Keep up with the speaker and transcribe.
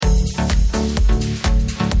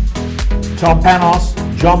Tom Panos,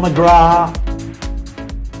 John McGrath,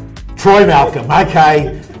 Troy Malcolm.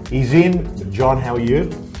 Okay, he's in. John, how are you?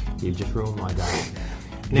 You've just ruined my day.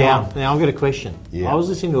 Now I've got a question. Yeah. I was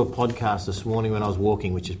listening to a podcast this morning when I was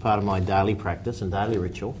walking, which is part of my daily practice and daily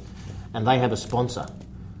ritual, and they have a sponsor.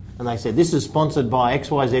 And they said, this is sponsored by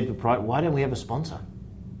XYZ Proprietary. Why don't we have a sponsor?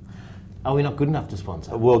 Are we not good enough to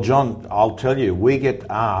sponsor? Well, John, I'll tell you, we get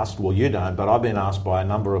asked, well, you don't, but I've been asked by a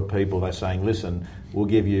number of people. They're saying, listen, we'll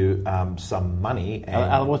give you some money. And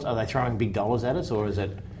Are they throwing big dollars at us, or is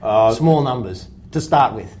it small numbers to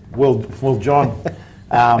start with? Well, John,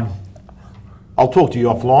 I'll talk to you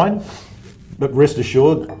offline, but rest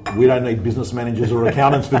assured, we don't need business managers or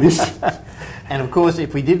accountants for this. And of course,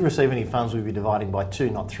 if we did receive any funds, we'd be dividing by 2,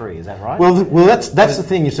 not 3. Is that right? Well, that's the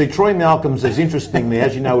thing. You see, Troy Malcolm's is interestingly,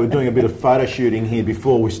 as you know, we're doing a bit of photo shooting here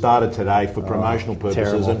before we started today for promotional purposes.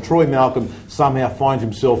 Terrible. And Troy Malcolm somehow finds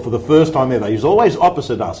himself for the first time ever. He's always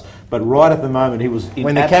opposite us, but right at the moment he was in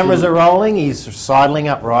when the cameras are rolling, he's sidling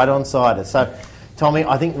up right on side us. So, Tommy,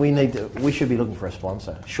 I think we should be looking for a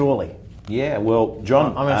sponsor, surely. Yeah, well,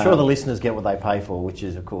 John, I'm sure the listeners get what they pay for, which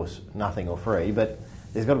is, of course, nothing or free, but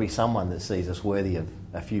there's got to be someone that sees us worthy of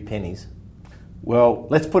a few pennies. Well,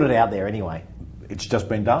 let's put it out there anyway. It's just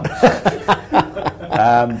been done.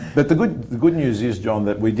 But the good news is, John,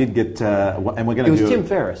 that we did get, and we're going to do. It was Tim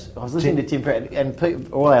Ferriss. I was listening to Tim Ferriss,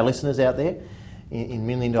 and all our listeners out there in $1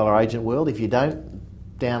 Million Agent world, if you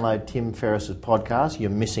don't download Tim Ferriss's podcast, you're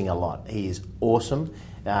missing a lot. He is awesome.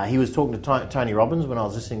 He was talking to Tony Robbins when I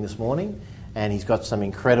was listening this morning, and he's got some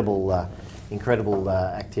incredible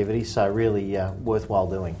activities, so really worthwhile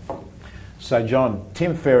doing. So, John,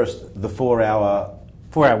 Tim Ferriss, the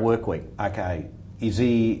 4-hour work week. Okay. Is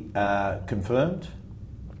he confirmed?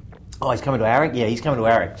 Oh, he's coming to ARIC? Yeah, he's coming to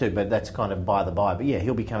ARIC too, but that's kind of by the by. But yeah,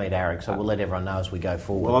 he'll be coming to ARIC, so we'll let everyone know as we go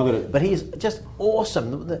forward. Well, But he's just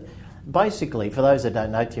awesome. Basically, for those that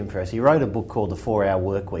don't know Tim Ferriss, he wrote a book called The 4-Hour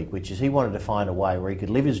Work Week, which is he wanted to find a way where he could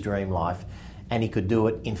live his dream life and he could do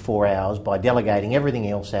it in 4 hours by delegating everything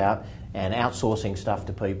else out and outsourcing stuff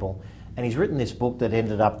to people. And he's written this book that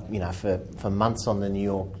ended up, for months on the New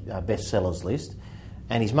York bestsellers list.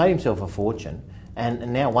 And he's made himself a fortune.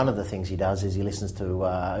 And now one of the things he does is he listens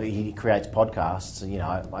to, he creates podcasts.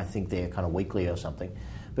 I think they're kind of weekly or something,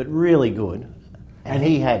 but really good. And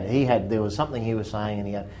he had, there was something he was saying, and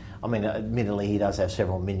he had, admittedly he does have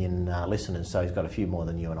several million listeners, so he's got a few more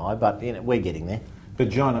than you and I, but we're getting there. But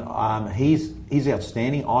John, he's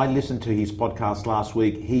outstanding. I listened to his podcast last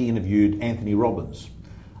week. He interviewed Anthony Robbins.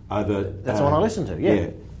 That's the one I listened to,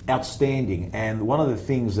 yeah. Outstanding. And one of the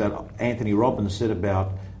things that Anthony Robbins said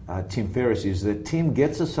about Tim Ferriss is that Tim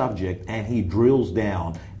gets a subject and he drills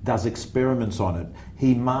down, does experiments on it.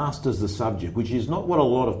 He masters the subject, which is not what a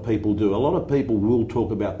lot of people do. A lot of people will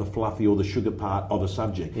talk about the fluffy or the sugar part of a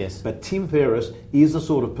subject. Yes. But Tim Ferriss is the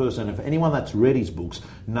sort of person, if anyone that's read his books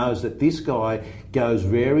knows that this guy goes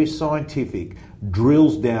very scientific,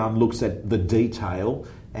 drills down, looks at the detail.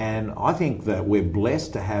 And I think that we're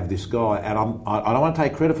blessed to have this guy. And I don't want to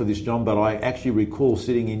take credit for this, John, but I actually recall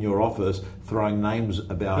sitting in your office throwing names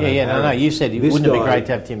about it. No. You said it wouldn't it be great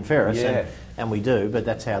to have Tim Ferriss, yeah. and we do, but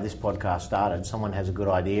that's how this podcast started. Someone has a good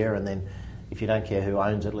idea, and then if you don't care who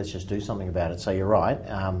owns it, let's just do something about it. So you're right.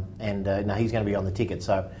 He's going to be on the ticket.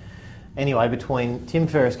 So anyway, between Tim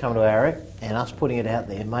Ferriss coming to ARIC and us putting it out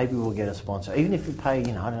there, maybe we'll get a sponsor. Even if we pay,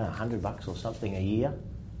 $100 or something a year,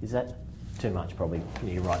 is that too much? Probably.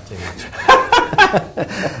 You're right, too much.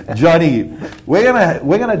 Johnny, we're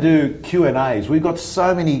gonna do Q&As. We've got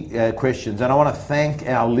so many questions, and I want to thank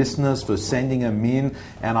our listeners for sending them in.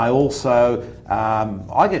 And I also,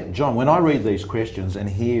 John, when I read these questions and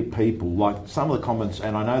hear people, like some of the comments,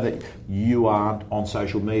 and I know that you aren't on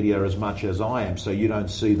social media as much as I am, so you don't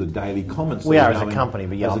see the daily comments. We are as a company,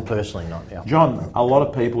 but I'm personally not. Yeah. John, a lot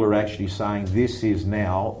of people are actually saying this is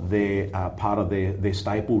now their part of their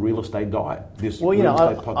staple real estate diet.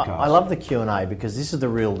 Podcast. I love the Q&A because this is the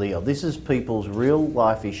real deal. This is people's real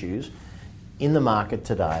life issues in the market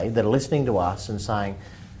today that are listening to us and saying,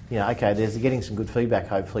 okay, they're getting some good feedback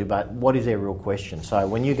hopefully, but what is their real question? So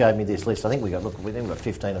when you gave me this list, I think we've got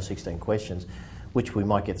 15 or 16 questions, which we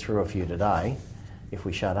might get through a few today if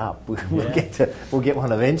we shut up. We'll get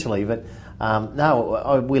one eventually, but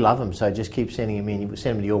we love them, so just keep sending them in. You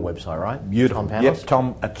send them to your website, right? Beautiful. Tom Panos? Yep,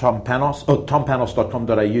 Tom Panos,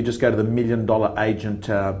 tompanos.com.au. Just go to the $1 Million Agent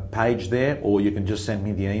page there, or you can just send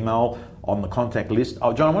me the email. on the contact list.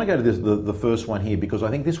 Oh, John, I want to go to the first one here because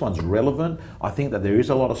I think this one's relevant. I think that there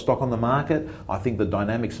is a lot of stock on the market. I think the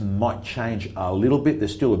dynamics might change a little bit.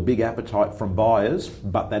 There's still a big appetite from buyers,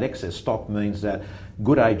 but that excess stock means that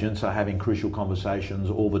good agents are having crucial conversations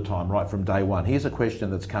all the time, right from day one. Here's a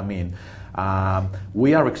question that's come in.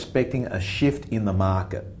 We are expecting a shift in the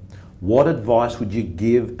market. What advice would you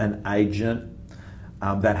give an agent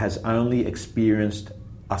that has only experienced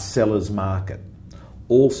a seller's market?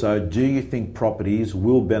 Also, do you think properties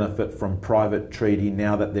will benefit from private treaty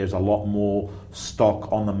now that there's a lot more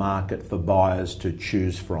stock on the market for buyers to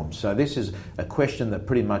choose from? So this is a question that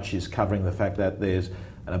pretty much is covering the fact that there's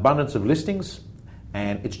an abundance of listings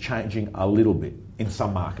and it's changing a little bit in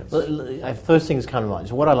some markets. First thing that's come to mind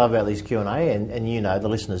is what I love about these Q&A, and you know, the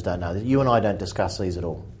listeners don't know, that you and I don't discuss these at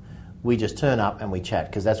all. We just turn up and we chat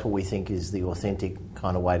because that's what we think is the authentic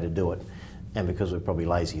kind of way to do it. And because we're probably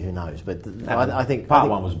lazy, who knows? But I think part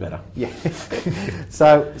one was better. Yeah.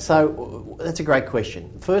 So that's a great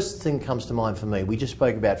question. First thing comes to mind for me, we just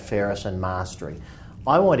spoke about Ferris and mastery.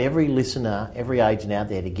 I want every listener, every agent out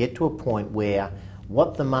there to get to a point where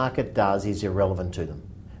what the market does is irrelevant to them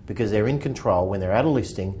because they're in control. When they're at a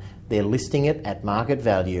listing, they're listing it at market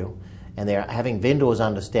value and they're having vendors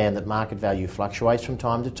understand that market value fluctuates from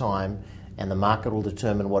time to time and the market will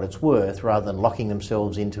determine what it's worth rather than locking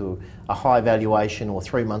themselves into a high valuation or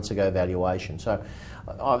 3 months ago valuation. So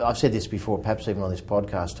I've said this before, perhaps even on this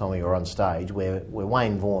podcast, Tommy, or on stage, where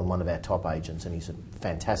Wayne Vaughan, one of our top agents, and he's a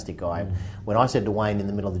fantastic guy. Mm. When I said to Wayne in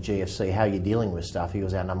the middle of the GFC, how are you dealing with stuff? He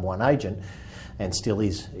was our number one agent and still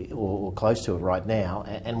is, or close to it right now.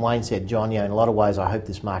 And Wayne said, John, in a lot of ways I hope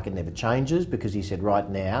this market never changes because he said right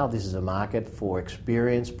now this is a market for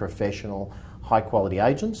experienced, professional, high-quality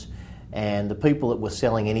agents. And the people that were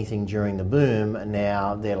selling anything during the boom,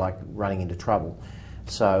 now they're like running into trouble.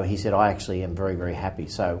 So he said, I actually am very, very happy.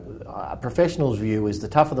 So a professional's view is the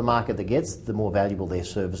tougher the market that gets, the more valuable their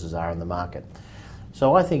services are in the market.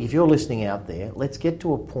 So I think if you're listening out there, let's get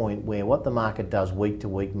to a point where what the market does week to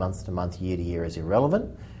week, month to month, year to year is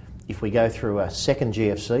irrelevant. If we go through a second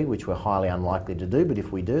GFC, which we're highly unlikely to do, but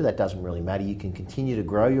if we do, that doesn't really matter. You can continue to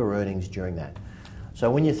grow your earnings during that.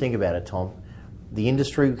 So when you think about it, Tom, the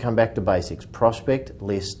industry will come back to basics. Prospect,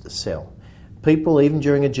 list, sell. People, even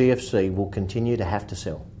during a GFC, will continue to have to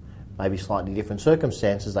sell. Maybe slightly different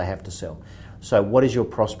circumstances, they have to sell. So what is your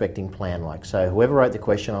prospecting plan like? So whoever wrote the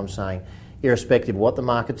question, I'm saying, irrespective of what the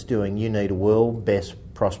market's doing, you need a world best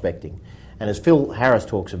prospecting. And as Phil Harris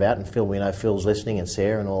talks about, and Phil, we know Phil's listening, and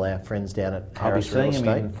Sarah and all our friends down at Harris Real Estate.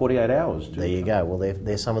 I'll be seeing him in 48 hours. There you go. Well,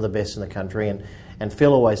 they're some of the best in the country. And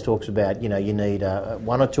Phil always talks about, you need a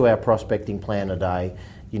 1 or 2 hour prospecting plan a day.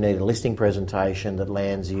 You need a listing presentation that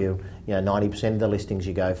lands you, 90% of the listings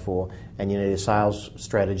you go for, and you need a sales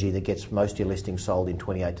strategy that gets most of your listings sold in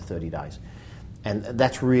 28 to 30 days. And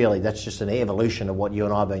that's just an evolution of what you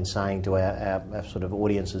and I have been saying to our sort of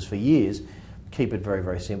audiences for years. Keep it very,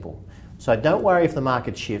 very simple. So don't worry if the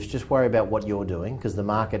market shifts, just worry about what you're doing because the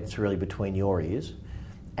market's really between your ears.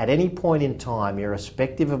 At any point in time,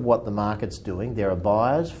 irrespective of what the market's doing, there are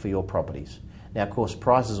buyers for your properties. Now, of course,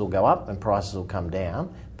 prices will go up and prices will come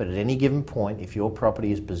down, but at any given point, if your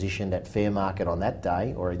property is positioned at fair market on that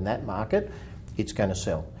day or in that market, it's going to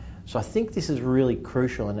sell. So I think this is really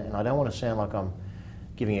crucial, and I don't want to sound like I'm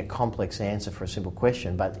giving a complex answer for a simple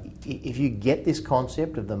question, but if you get this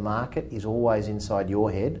concept of the market is always inside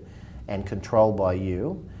your head and controlled by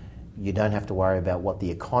you, you don't have to worry about what the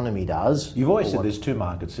economy does. You've always said there's 2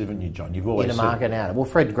 markets, haven't you, John? You've always inner market and outer. Well,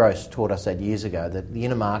 Fred Gross taught us that years ago, that the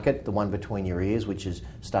inner market, the one between your ears, which is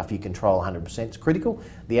stuff you control 100%, is critical.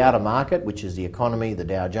 The outer market, which is the economy, the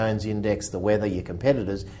Dow Jones index, the weather, your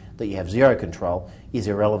competitors, that you have zero control, is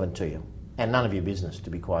irrelevant to you. And none of your business, to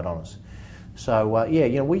be quite honest. So,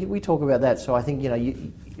 we talk about that. So I think,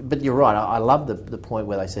 but you're right. I love the point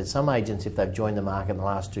where they said some agents, if they've joined the market in the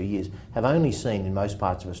last 2 years, have only seen in most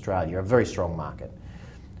parts of Australia a very strong market.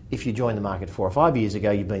 If you joined the market 4 or 5 years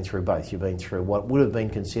ago, you've been through both. You've been through what would have been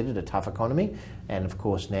considered a tough economy, and of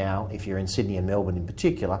course now, if you're in Sydney and Melbourne in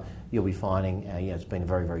particular, you'll be finding it's been a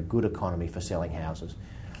very, very good economy for selling houses.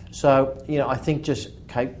 So, I think just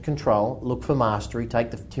take control, look for mastery,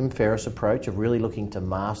 take the Tim Ferriss approach of really looking to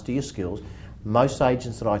master your skills. Most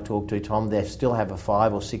agents that I talk to, Tom, they still have a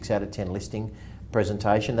 5 or 6 out of 10 listing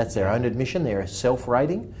presentation. That's their own admission. They're a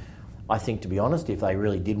self-rating. I think, to be honest, if they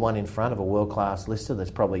really did one in front of a world-class lister,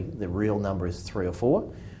 that's probably the real number is 3 or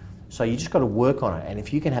 4. So you just got to work on it. And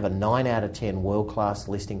if you can have a 9 out of 10 world-class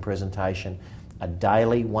listing presentation, a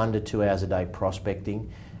daily 1 to 2 hours a day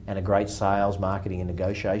prospecting, and a great sales, marketing and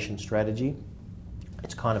negotiation strategy,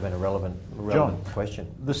 it's kind of an irrelevant John,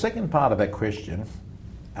 question. The second part of that question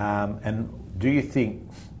And do you think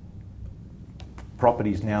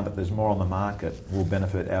properties, now that there's more on the market, will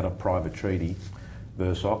benefit out of private treaty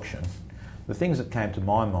versus auction? The things that came to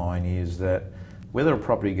my mind is that whether a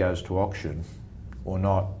property goes to auction or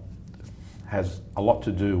not has a lot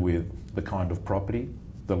to do with the kind of property,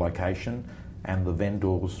 the location, and the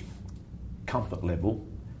vendor's comfort level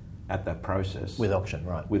at that process. With auction,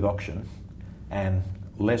 right. With auction, and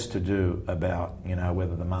less to do about,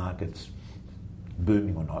 whether the market's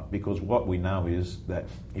booming or not, because what we know is that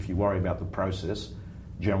if you worry about the process,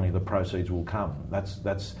 generally the proceeds will come. That's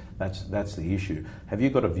the issue. Have you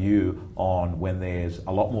got a view on when there's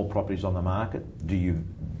a lot more properties on the market? Do you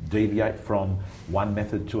deviate from one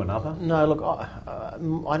method to another? No, look,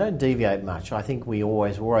 I don't deviate much. I think we're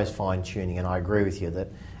always fine-tuning, and I agree with you that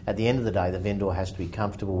at the end of the day, the vendor has to be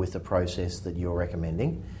comfortable with the process that you're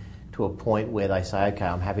recommending to a point where they say, okay,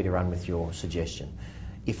 I'm happy to run with your suggestion.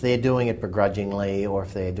 If they're doing it begrudgingly or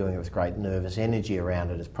if they're doing it with great nervous energy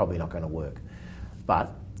around it, it's probably not going to work.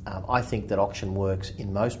 But I think that auction works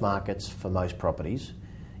in most markets for most properties.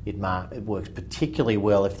 It works particularly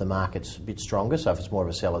well if the market's a bit stronger, so if it's more of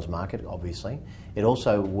a seller's market, obviously. It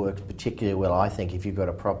also works particularly well, I think, if you've got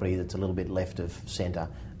a property that's a little bit left of centre,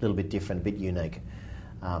 a little bit different, a bit unique.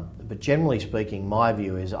 But generally speaking, my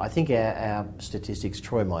view is, I think our statistics,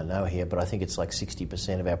 Troy might know here, but I think it's like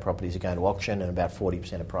 60% of our properties are going to auction and about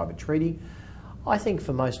 40% are private treaty. I think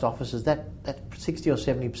for most offices, that 60 or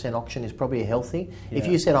 70% auction is probably healthy. Yeah. If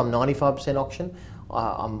you said I'm 95% auction,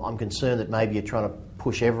 I'm concerned that maybe you're trying to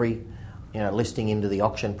push every listing into the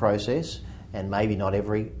auction process, and maybe not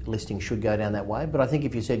every listing should go down that way. But I think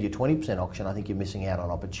if you said you're 20% auction, I think you're missing out on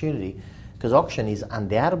opportunity, because auction is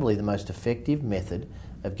undoubtedly the most effective method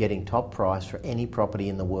of getting top price for any property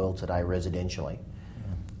in the world today residentially. Yeah.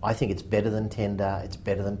 I think it's better than tender, it's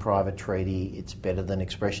better than private treaty, it's better than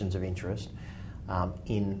expressions of interest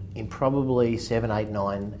in probably 7, 8,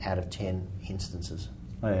 9 out of 10 instances.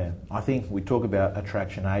 Yeah, I think we talk about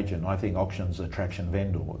attraction agent. I think auction's attraction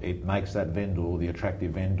vendor. It makes that vendor the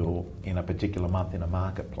attractive vendor in a particular month in a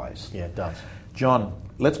marketplace. Yeah, it does. John,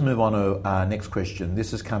 let's move on to our next question.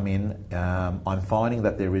 This has come in. I'm finding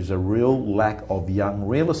that there is a real lack of young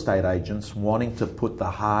real estate agents wanting to put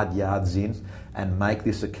the hard yards in and make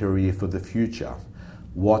this a career for the future.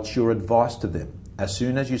 What's your advice to them? As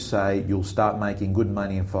soon as you say you'll start making good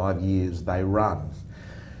money in 5 years, they run.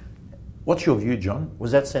 What's your view, John?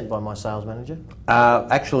 Was that sent by my sales manager?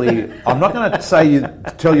 Actually, I'm not going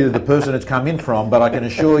to tell you the person it's come in from, but I can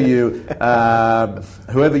assure you,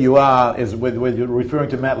 whoever you are, is whether you're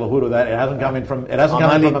referring to Matt LaHood or that, it hasn't come in from. It hasn't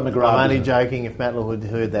come in from a McGrath. I'm only joking. If Matt LaHood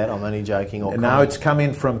heard that, I'm only joking. No, it's come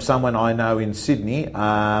in from someone I know in Sydney, and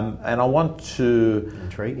I want to.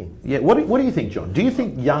 Intriguing. Yeah. What do you think, John? Do you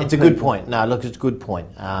think young? It's a good point. No, look, it's a good point.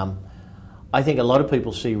 I think a lot of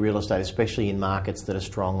people see real estate, especially in markets that are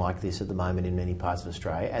strong like this at the moment in many parts of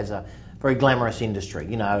Australia, as a very glamorous industry.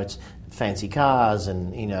 It's fancy cars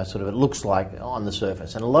and, sort of it looks like on the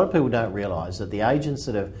surface. And a lot of people don't realise that the agents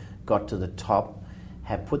that have got to the top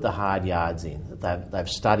have put the hard yards in. They've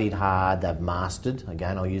studied hard, they've mastered,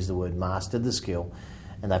 again I'll use the word mastered, the skill,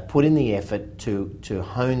 and they've put in the effort to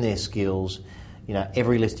hone their skills.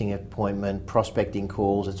 Every listing appointment, prospecting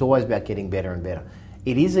calls, it's always about getting better and better.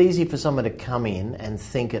 It is easy for someone to come in and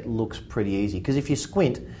think it looks pretty easy, because if you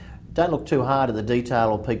squint, don't look too hard at the detail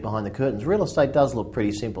or peek behind the curtains. Real estate does look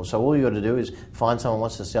pretty simple. So all you got to do is find someone who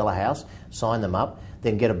wants to sell a house, sign them up,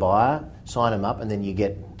 then get a buyer, sign them up, and then you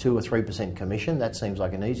get 2 or 3% commission. That seems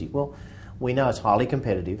like an easy. Well, we know it's highly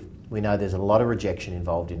competitive. We know there's a lot of rejection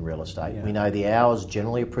involved in real estate. Yeah. We know the hours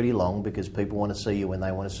generally are pretty long because people want to see you when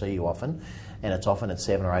they want to see you often, and it's often at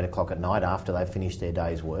 7 or 8 o'clock at night after they've finished their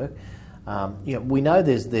day's work. We know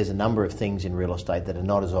there's a number of things in real estate that are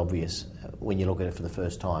not as obvious when you look at it for the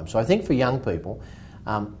first time. So I think for young people,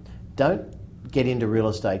 don't get into real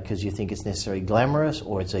estate because you think it's necessarily glamorous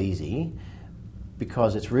or it's easy,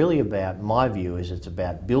 because it's really about, my view is it's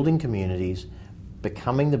about building communities,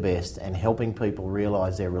 becoming the best and helping people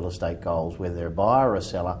realise their real estate goals, whether they're a buyer or a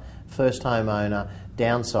seller, first home owner,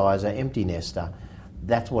 downsizer, empty nester.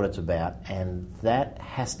 That's what it's about, and that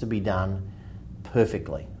has to be done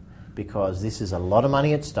perfectly, because this is a lot of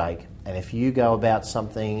money at stake, and if you go about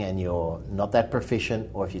something and you're not that proficient,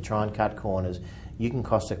 or if you try and cut corners, you can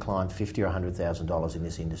cost a client $50,000 or $100,000 in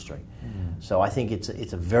this industry. So I think it's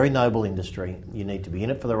a very noble industry. You need to be in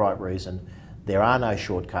it for the right reason. There are no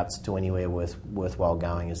shortcuts to anywhere worthwhile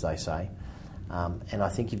going, as they say. And I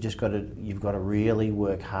think you've got to really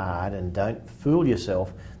work hard, and don't fool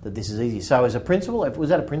yourself that this is easy. So as a principal, was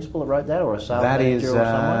that a principal that wrote that, or a sales manager or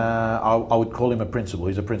someone? I would call him a principal.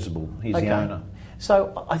 He's a principal. He's the owner.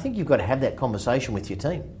 So I think you've got to have that conversation with your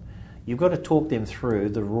team. You've got to talk them through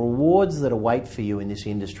the rewards that await for you in this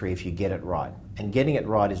industry if you get it right. And getting it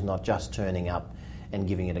right is not just turning up and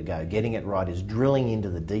giving it a go. Getting it right is drilling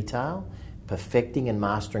into the detail, perfecting and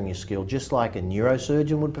mastering your skill, just like a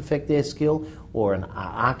neurosurgeon would perfect their skill, or an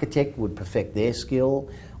architect would perfect their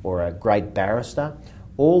skill, or a great barrister.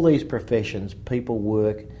 All these professions, people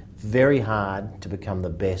work very hard to become the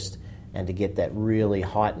best and to get that really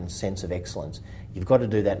heightened sense of excellence. You've got to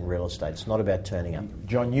do that in real estate. It's not about turning up.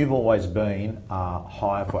 John, you've always been a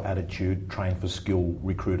hire for attitude, train for skill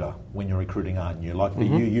recruiter when you're recruiting, aren't you? Like for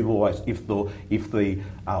you, you've always, if the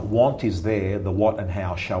want is there, the what and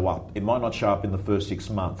how show up. It might not show up in the first 6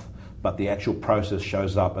 months, but the actual process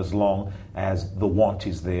shows up as long as the want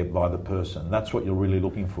is there by the person. That's what you're really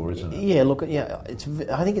looking for, isn't it? Yeah, look, yeah,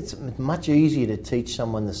 I think it's much easier to teach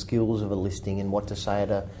someone the skills of a listing and what to say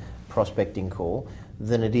at a prospecting call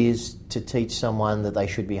than it is to teach someone that they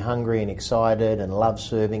should be hungry and excited and love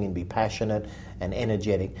serving and be passionate and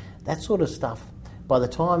energetic. That sort of stuff, by the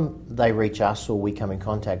time they reach us or we come in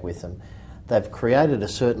contact with them, they've created a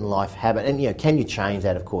certain life habit. And can you change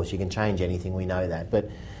that? Of course, you can change anything, we know that. But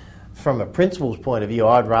from a principal's point of view,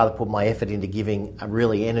 I'd rather put my effort into giving a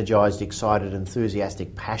really energised, excited,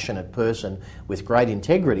 enthusiastic, passionate person with great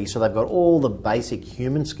integrity, so they've got all the basic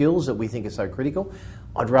human skills that we think are so critical.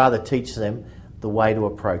 I'd rather teach them the way to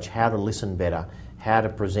approach, how to listen better, how to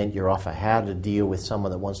present your offer, how to deal with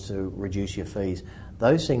someone that wants to reduce your fees.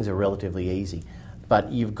 Those things are relatively easy,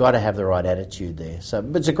 but you've got to have the right attitude there.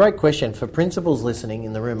 But it's a great question. For principals listening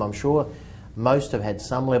in the room, I'm sure most have had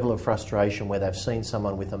some level of frustration where they've seen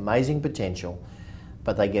someone with amazing potential,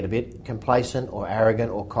 but they get a bit complacent or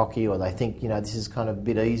arrogant or cocky, or they think, this is kind of a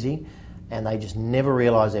bit easy, and they just never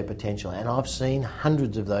realise their potential. And I've seen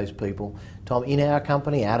hundreds of those people, Tom, in our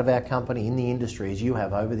company, out of our company, in the industry, as you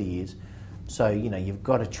have over the years. So, you've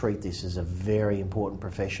got to treat this as a very important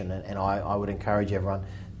profession, and I would encourage everyone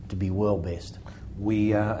to be world best.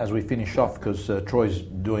 We, as we finish off, because Troy's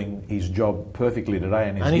doing his job perfectly today,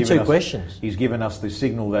 and only two questions. He's given us the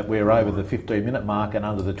signal that we're over the 15-minute mark and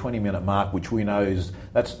under the 20-minute mark, which we know is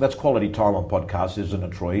that's quality time on podcasts, isn't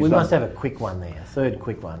it, Troy? We must have a quick one there, a third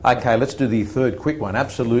quick one. Okay, let's do the third quick one.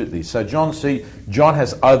 Absolutely. So, John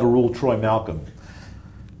has overruled Troy Malcolm.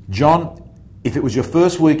 John, if it was your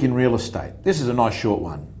first week in real estate, this is a nice short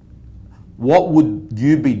one. What would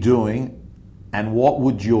you be doing, and what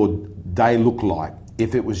would your day look like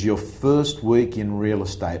if it was your first week in real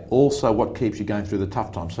estate? Also, what keeps you going through the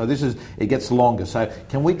tough times? So it gets longer. So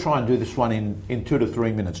can we try and do this one in 2 to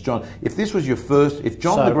 3 minutes? John, if this was your first, if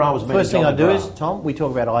John McGrath was meeting first thing John I'd do McGrath, is, Tom, we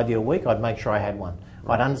talk about ideal week, I'd make sure I had one.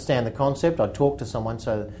 Right. I'd understand the concept, I'd talk to someone.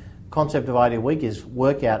 So the concept of ideal week is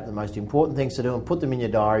work out the most important things to do and put them in your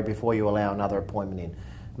diary before you allow another appointment in.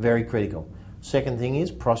 Very critical. Second thing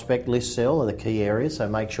is prospect, list, sell are the key areas, so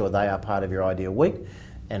make sure they are part of your ideal week,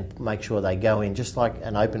 and make sure they go in just like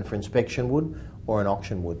an open for inspection would or an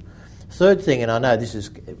auction would. Third thing, and I know this is,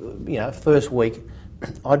 first week,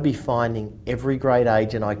 I'd be finding every great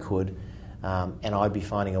agent I could, and I'd be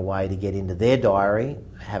finding a way to get into their diary,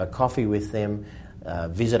 have a coffee with them,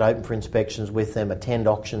 visit open for inspections with them, attend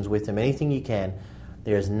auctions with them, anything you can.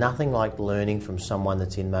 There is nothing like learning from someone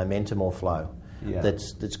that's in momentum or flow,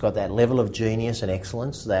 that's got that level of genius and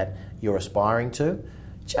excellence that you're aspiring to.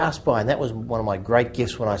 And that was one of my great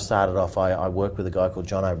gifts when I started off. I worked with a guy called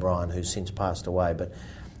John O'Brien, who's since passed away, but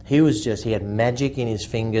he had magic in his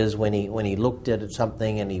fingers when he looked at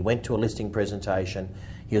something and he went to a listing presentation.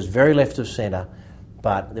 He was very left of centre,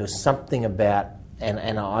 but there was something about, and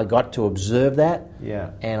I got to observe that,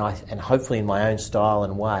 and hopefully in my own style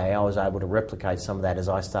and way, I was able to replicate some of that as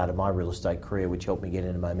I started my real estate career, which helped me get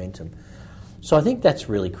into momentum. So I think that's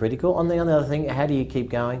really critical. On the other thing, how do you keep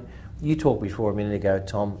going? You talked before a minute ago,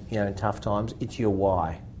 Tom, in tough times, it's your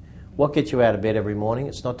why. What gets you out of bed every morning?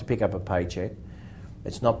 It's not to pick up a paycheck.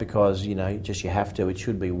 It's not because, just you have to. It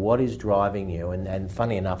should be what is driving you. And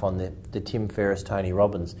funny enough, on the Tim Ferriss, Tony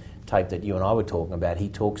Robbins tape that you and I were talking about, he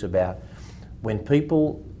talks about when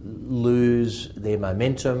people lose their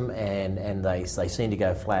momentum and they seem to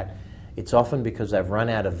go flat, it's often because they've run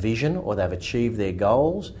out of vision or they've achieved their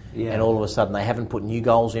goals, and all of a sudden they haven't put new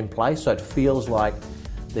goals in place, so it feels like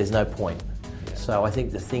there's no point. So I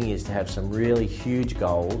think the thing is to have some really huge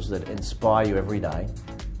goals that inspire you every day,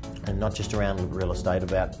 and not just around real estate,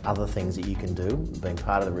 about other things that you can do, being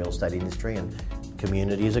part of the real estate industry, and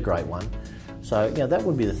community is a great one. So that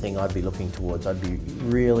would be the thing I'd be looking towards. I'd be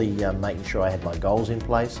really making sure I had my goals in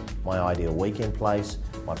place, my ideal week in place,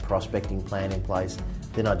 my prospecting plan in place,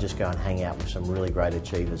 then I'd just go and hang out with some really great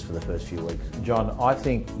achievers for the first few weeks. John, I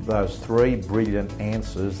think those three brilliant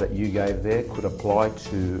answers that you gave there could apply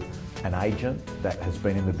to an agent that has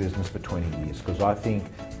been in the business for 20 years. Because I think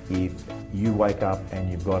if you wake up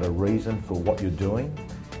and you've got a reason for what you're doing,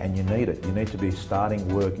 and you need it. You need to be starting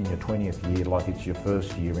work in your 20th year like it's your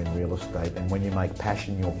first year in real estate. And when you make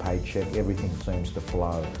passion your paycheck, everything seems to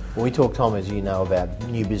flow. Well, we talked, Tom, as you know, about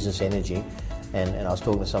new business energy. And I was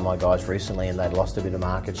talking to some of my guys recently and they'd lost a bit of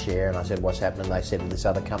market share, and I said, what's happening? They said, this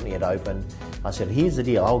other company had opened. I said, here's the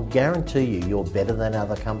deal. I'll guarantee you're better than that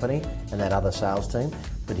other company and that other sales team.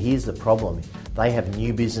 But here's the problem. They have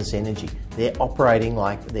new business energy. They're operating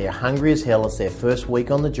like they're hungry as hell. It's their first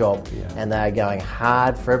week on the job, and they are going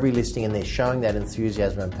hard for every listing, and they're showing that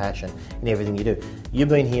enthusiasm and passion in everything you do. You've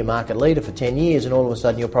been here market leader for 10 years, and all of a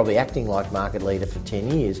sudden you're probably acting like market leader for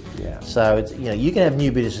 10 years. Yeah. So it's, you can have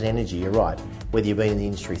new business energy, you're right. Whether you've been in the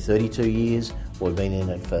industry 32 years or you've been in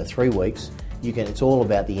it for 3 weeks, it's all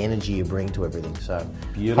about the energy you bring to everything. So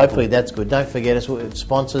beautiful. Hopefully that's good. Don't forget us,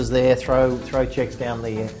 sponsors there. Throw checks down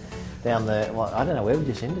the. Well, I don't know where we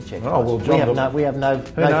just send the check. Oh well, John, we have no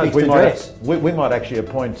who knows? fixed address. We might actually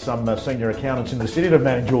appoint some senior accountants in the city to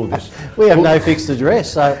manage all this. We have no fixed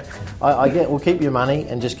address, so we'll keep your money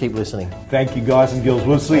and just keep listening. Thank you, guys and girls.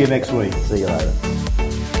 We'll see you next week. See you later.